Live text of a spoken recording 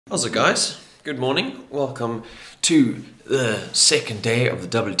How's it, guys? Good morning. Welcome to the second day of the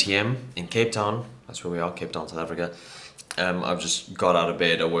WTM in Cape Town. That's where we are, Cape Town, South Africa. I've just got out of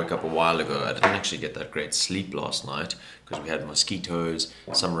bed. I woke up a while ago. I didn't actually get that great sleep last night because we had mosquitoes.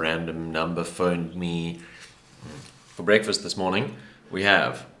 Some random number phoned me. For breakfast this morning, we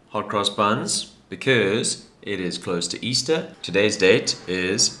have hot cross buns because it is close to Easter. Today's date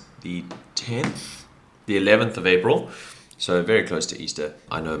is the 11th of April. So very close to Easter.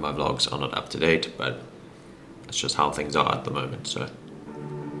 I know my vlogs are not up to date, but that's just how things are at the moment, so.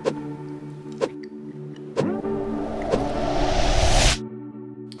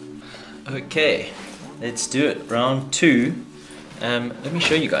 Okay, let's do it. Round two. Let me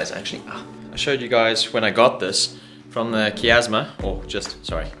show you guys actually. I showed you guys when I got this from the Chiasma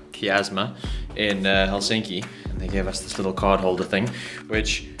in Helsinki. And they gave us this little card holder thing,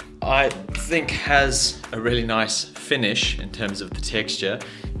 which I think has a really nice finish in terms of the texture,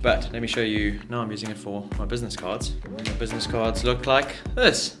 but let me show you. Now I'm using it for my business cards. My business cards look like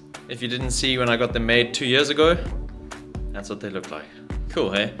this. If you didn't see when I got them made 2 years ago, that's what they look like.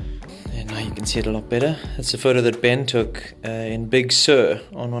 Cool, hey? And now you can see it a lot better. That's a photo that Ben took in Big Sur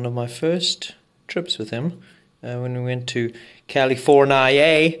on one of my first trips with him when we went to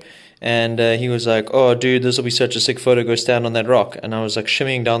California. And he was like, oh dude, this will be such a sick photo, go stand on that rock. And I was like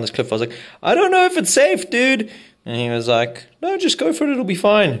shimmying down this cliff. I was like, I don't know if it's safe, dude. And he was like, no, just go for it, it'll be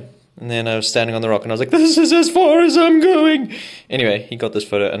fine. And then I was standing on the rock and I was like, this is as far as I'm going. Anyway, he got this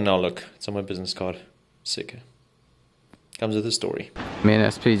photo and now look, it's on my business card. Sick. Comes with a story. Me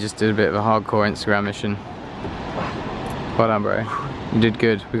and SP just did a bit of a hardcore Instagram mission. Well done, bro. You did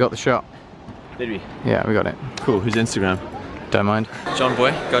good. We got the shot. Did we? Yeah, we got it. Cool, whose Instagram? Don't mind. John Boy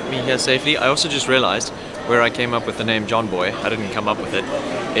got me here safely. I also just realized where I came up with the name John Boy. I didn't come up with it.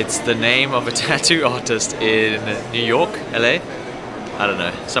 It's the name of a tattoo artist in New York, LA. I don't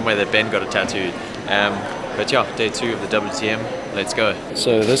know, somewhere that Ben got a tattoo. But yeah, day 2 of the WTM. Let's go.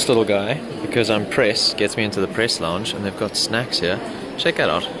 So this little guy, because I'm press, gets me into the press lounge, and they've got snacks here. Check that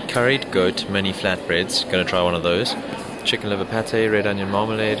out. Curried goat mini flatbreads. Gonna try one of those. Chicken liver pate, red onion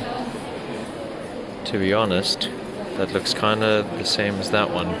marmalade. To be honest, that looks kind of the same as that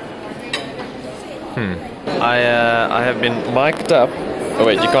one. I have been mic'd up. Oh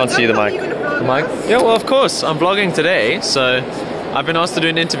wait, you can't see the mic. The mic? Yeah, well of course, I'm vlogging today, so I've been asked to do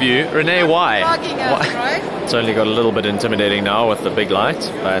an interview. Renee, why? Vlogging us, right? It's only got a little bit intimidating now with the big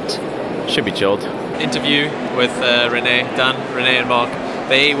light, but should be chilled. Interview with Renee, done. Renee and Mark.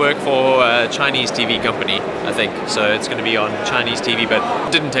 They work for a Chinese TV company, I think, so it's going to be on Chinese TV, but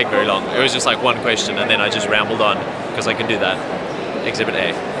it didn't take very long. It was just like one question and then I just rambled on, because I can do that. Exhibit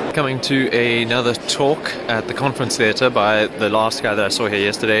A. Coming to another talk at the conference theatre by the last guy that I saw here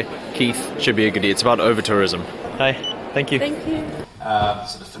yesterday, Keith. Should be a goodie. It's about over-tourism. Hi, thank you. Thank you.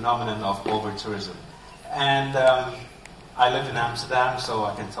 So the phenomenon of over-tourism. And I live in Amsterdam, so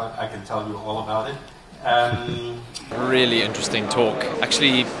I can tell you all about it. Really interesting talk.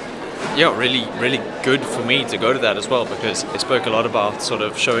 Actually, yeah, really good for me to go to that as well, because it spoke a lot about sort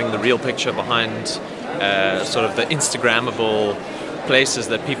of showing the real picture behind sort of the Instagrammable places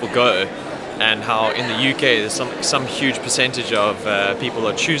that people go, and how in the UK there's some huge percentage of people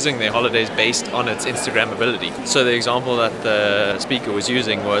are choosing their holidays based on its Instagrammability. So the example that the speaker was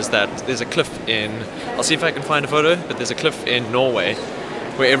using was that there's a cliff in, I'll see if I can find a photo, but there's a cliff in Norway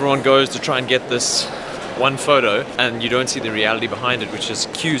where everyone goes to try and get this one photo, and you don't see the reality behind it, which is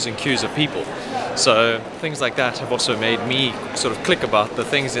queues and queues of people. So things like that have also made me sort of click about the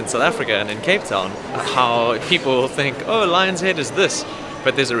things in South Africa and in Cape Town, how people think, oh, Lion's Head is this,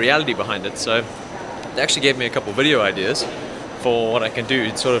 but there's a reality behind it. So they actually gave me a couple video ideas for what I can do.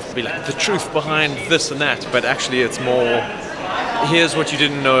 It's sort of be like the truth behind this and that, but actually it's more, here's what you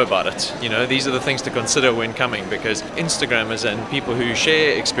didn't know about it. You know, these are the things to consider when coming, because Instagrammers and people who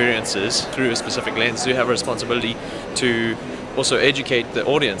share experiences through a specific lens do have a responsibility to also educate the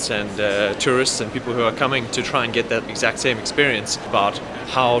audience and tourists and people who are coming to try and get that exact same experience about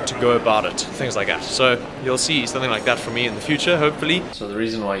how to go about it, things like that. So you'll see something like that from me in the future, hopefully. So the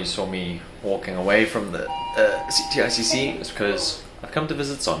reason why you saw me walking away from the CTICC is because I've come to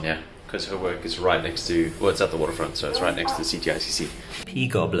visit Sonia, because her work is right next to, well, it's at the waterfront, so it's right next to the CTICC. Pea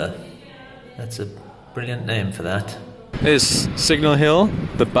Gobbler. That's a brilliant name for that. There's Signal Hill,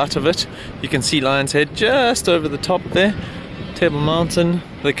 the butt of it. You can see Lion's Head just over the top there. Table Mountain,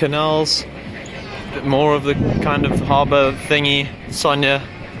 the canals, a bit more of the kind of harbour thingy. Sonia,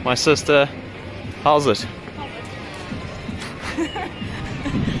 my sister. How's it?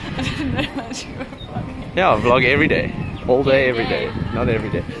 I didn't know that you were vlogging. Yeah, I vlog every day. All day, every day. Not every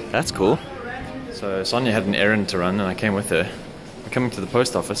day. That's cool. So Sonia had an errand to run and I came with her. coming to the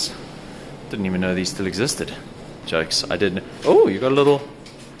post office. Didn't even know these still existed. Jokes, I didn't. Oh, you got a little...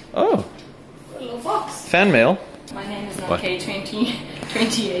 Oh. A little box. Fan mail. My name is not K20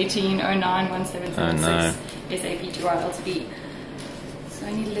 2018-09-1776 Oh no. SAP2RLTB. So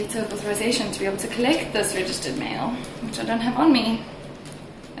I need a letter of authorization to be able to collect this registered mail, which I don't have on me.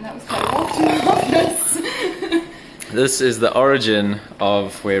 And that was quite a walk to my office. This is the origin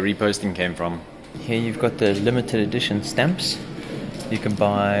of where reposting came from. Here you've got the limited edition stamps. You can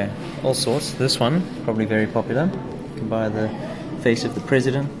buy all sorts. This one, probably very popular. You can buy the face of the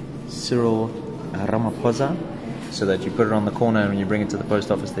president, Cyril Ramaphosa, so that you put it on the corner and when you bring it to the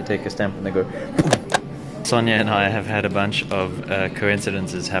post office they take a stamp and they go boom. Sonia and I have had a bunch of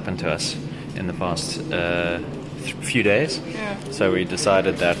coincidences happen to us in the past few days. Yeah. So we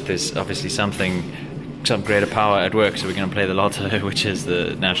decided that there's obviously some greater power at work, so we're going to play the Lotto, which is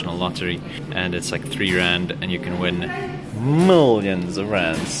the national lottery, and it's like £3 and you can win millions of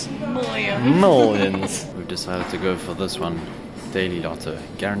rands. Millions. We've decided to go for this one. Daily Lotto.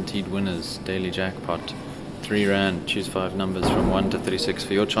 Guaranteed winners. Daily jackpot. £3. Choose 5 numbers from 1 to 36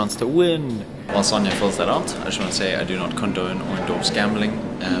 for your chance to win. While Sonia fills that out, I just want to say I do not condone or endorse gambling.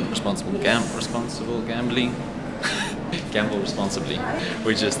 Responsible gambling. Gamble responsibly.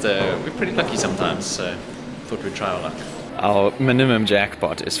 We're pretty lucky sometimes, so thought we'd try our luck. Our minimum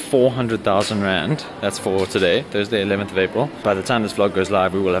jackpot is 400,000 Rand. That's for today, Thursday 11th of April. By the time this vlog goes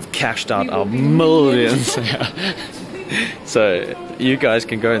live, we will have cashed out our millions. So you guys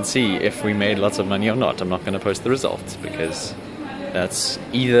can go and see if we made lots of money or not. I'm not going to post the results because that's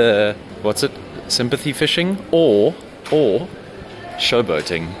either, sympathy fishing or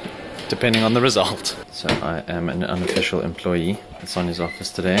showboating, depending on the result. So I am an unofficial employee at Sonia's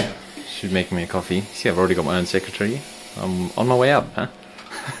office today. She's making me a coffee. See, I've already got my own secretary. I'm on my way up, huh?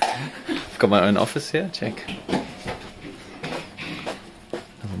 I've got my own office here, check.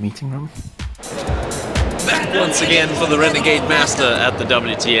 Little meeting room. Back once again for the Renegade Master at the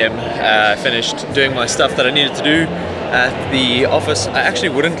WTM. I finished doing my stuff that I needed to do at the office. I actually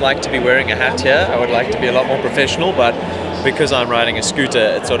wouldn't like to be wearing a hat here. I would like to be a lot more professional, but because I'm riding a scooter,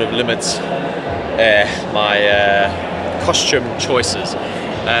 it sort of limits my costume choices.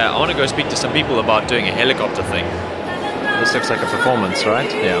 I want to go speak to some people about doing a helicopter thing. This looks like a performance,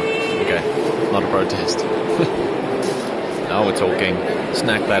 right? Yeah, okay, not a protest. Now we're talking.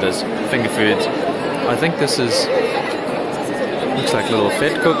 Snack platters, finger foods. I think this looks like little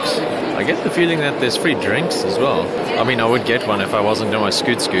fed cooks. I get the feeling that there's free drinks as well. I mean, I would get one if I wasn't doing my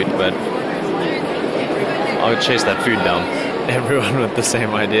scoot, but I would chase that food down. Everyone with the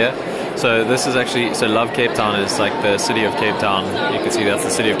same idea. So this is actually, Love Cape Town is like the City of Cape Town. You can see that's the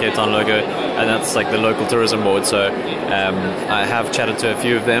City of Cape Town logo, and that's like the local tourism board. So I have chatted to a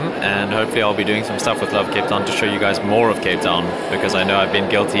few of them, and hopefully I'll be doing some stuff with Love Cape Town to show you guys more of Cape Town, because I know I've been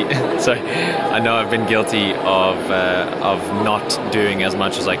guilty. So I know I've been guilty of not doing as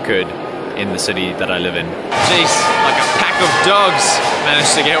much as I could in the city that I live in. Jeez, like a pack of dogs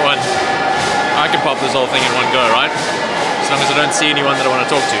managed to get one. I can pop this whole thing in one go, right? As long as I don't see anyone that I want to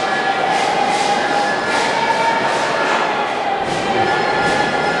talk to.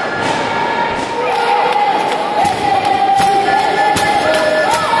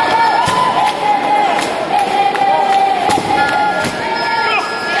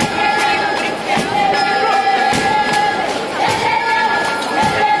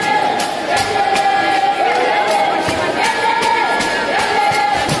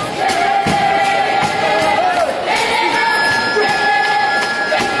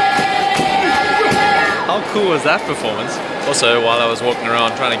 Cool was that performance. Also, while I was walking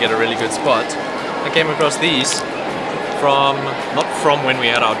around trying to get a really good spot, I came across these not from when we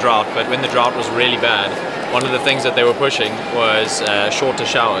had our drought, but when the drought was really bad. One of the things that they were pushing was shorter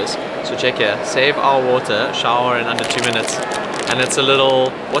showers. So check here, save our water, shower in under 2 minutes. And it's a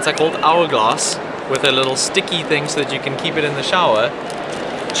little, what's that called? Hourglass with a little sticky thing so that you can keep it in the shower.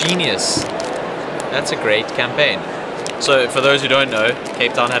 Genius. That's a great campaign. So for those who don't know,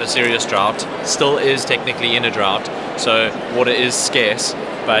 Cape Town had a serious drought, still is technically in a drought, so water is scarce,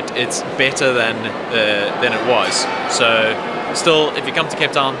 but it's better than it was. So still, if you come to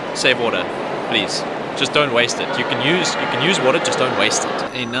Cape Town, save water, please. Just don't waste it. You can use water, just don't waste it.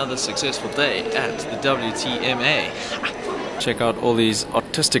 Another successful day at the WTMA. Check out all these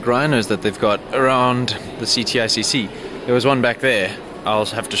autistic rhinos that they've got around the CTICC. There was one back there. I'll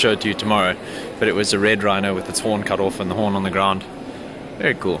have to show it to you tomorrow, but it was a red rhino with its horn cut off and the horn on the ground.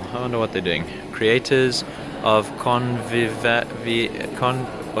 Very cool. I wonder what they're doing. Creators of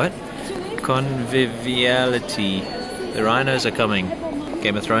conviviality. The rhinos are coming,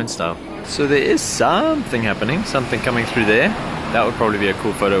 Game of Thrones style. So there is something happening, something coming through there. That would probably be a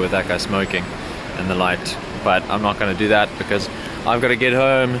cool photo with that guy smoking and the light, but I'm not going to do that because I've got to get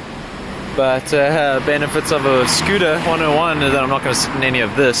home. But benefits of a scooter 101 is that I'm not going to sit in any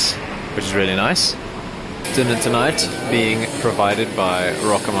of this, which is really nice. Dinner tonight being provided by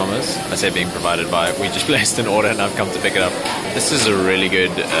Rockamama's. I say being provided by, we just placed an order and I've come to pick it up. This is a really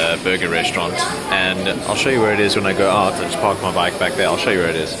good burger restaurant, and I'll show you where it is when I go out. I just park my bike back there, I'll show you where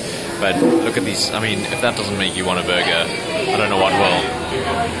it is. But look at these, I mean, if that doesn't make you want a burger, I don't know what will.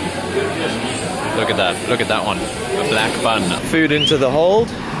 Look at that one, the black bun. Food into the hold.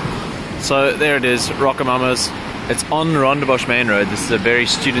 So there it is, Rockamama's. It's on Rondebosch Main Road. This is a very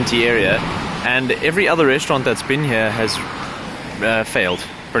studenty area. And every other restaurant that's been here has failed,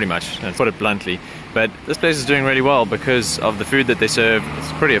 pretty much, to put it bluntly. But this place is doing really well because of the food that they serve.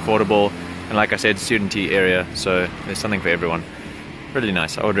 It's pretty affordable, and like I said, studenty area, so there's something for everyone. Really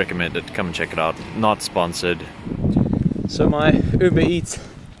nice, I would recommend it. Come and check it out. Not sponsored. So my Uber Eats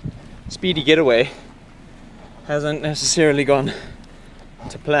speedy getaway hasn't necessarily gone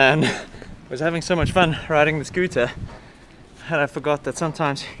to plan. I was having so much fun riding the scooter, and I forgot that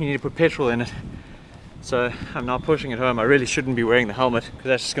sometimes you need to put petrol in it. So I'm now pushing it home. I really shouldn't be wearing the helmet because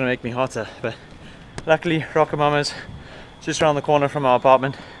that's just going to make me hotter. But luckily, Rockamama's just around the corner from our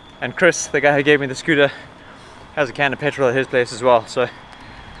apartment. And Chris, the guy who gave me the scooter, has a can of petrol at his place as well. So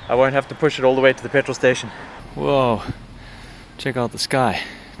I won't have to push it all the way to the petrol station. Whoa, check out the sky.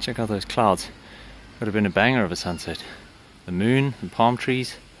 Check out those clouds. Would have been a banger of a sunset. The moon, the palm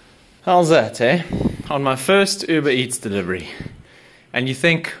trees. How's that, eh? On my first Uber Eats delivery. And you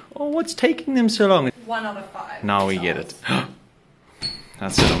think, oh, what's taking them so long? 1 out of 5. Now we get it.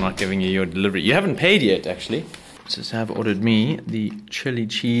 That's it, I'm not giving you your delivery. You haven't paid yet, actually. So Sav ordered me the chili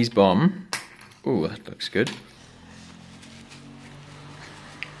cheese bomb. Ooh, that looks good.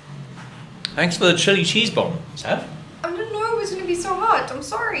 Thanks for the chili cheese bomb, Sav. I didn't know it was going to be so hot. I'm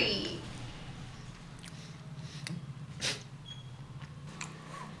sorry.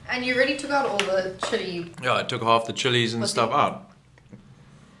 And you already took out all the chili. Yeah, I took half the chilies and stuff out.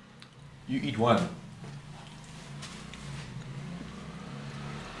 You eat one.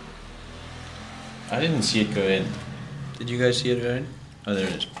 I didn't see it go in. Did you guys see it go in? Oh, there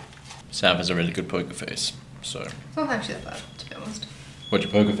it is. Sav has a really good poker face, so. It's not actually that bad, to be honest. What's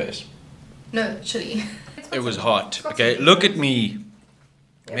your poker face? No, chili. It was hot. Okay, look at me.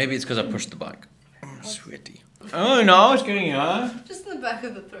 Maybe it's because I pushed the bike. I'm sweaty. Oh no, it's getting Just in the back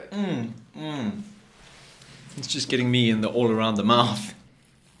of the throat. It's just getting me in the all around the mouth.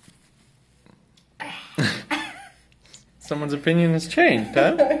 Someone's opinion has changed,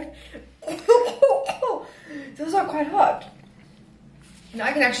 huh? Those are quite hot. No,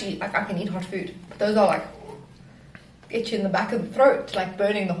 I can actually, like, I can eat hot food. Those are like, get you in the back of the throat, like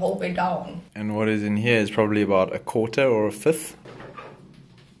burning the whole way down. And what is in here is probably about 1/4 or 1/5.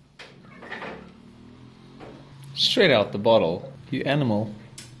 Straight out the bottle, you animal.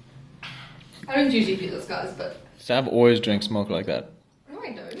 I don't usually do this, guys, but... Sav always drinks milk like that. No,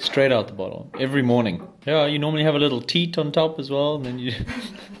 I don't. Straight out the bottle, every morning. Yeah, you normally have a little teat on top as well, and then you...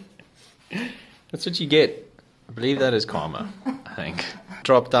 That's what you get. I believe that is karma, I think.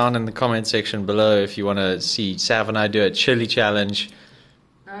 Drop down in the comment section below if you want to see Sav and I do a chili challenge.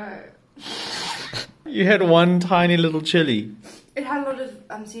 No. You had one tiny little chili. It had a lot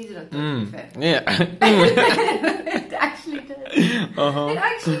of seasoning, to be fair. Yeah. It actually did. It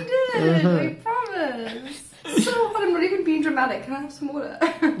actually did. I promise. So hot, I'm not even being dramatic. Can I have some water?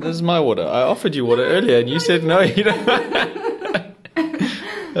 This is my water. I offered you water earlier and you said no, you don't.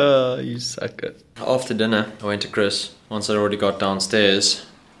 Oh, you sucker. After dinner, I went to Chris. Once I already got downstairs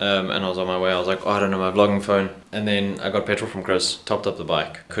and I was on my way, I was like, oh, I don't know my vlogging phone. And then I got petrol from Chris, topped up the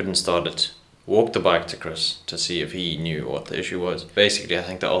bike, couldn't start it. Walked the bike to Chris to see if he knew what the issue was. Basically, I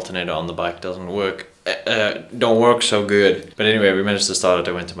think the alternator on the bike doesn't work. Don't work so good. But anyway, we managed to start it.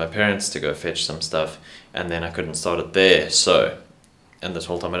 I went to my parents to go fetch some stuff, and then I couldn't start it there. So, and this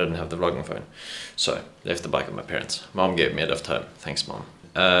whole time I didn't have the vlogging phone. So, left the bike at my parents. Mom gave me a lift home. Thanks, Mom.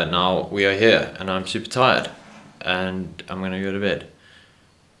 Now we are here, and I'm super tired, and I'm gonna go to bed.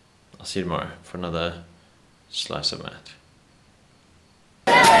 I'll see you tomorrow for another slice of mat.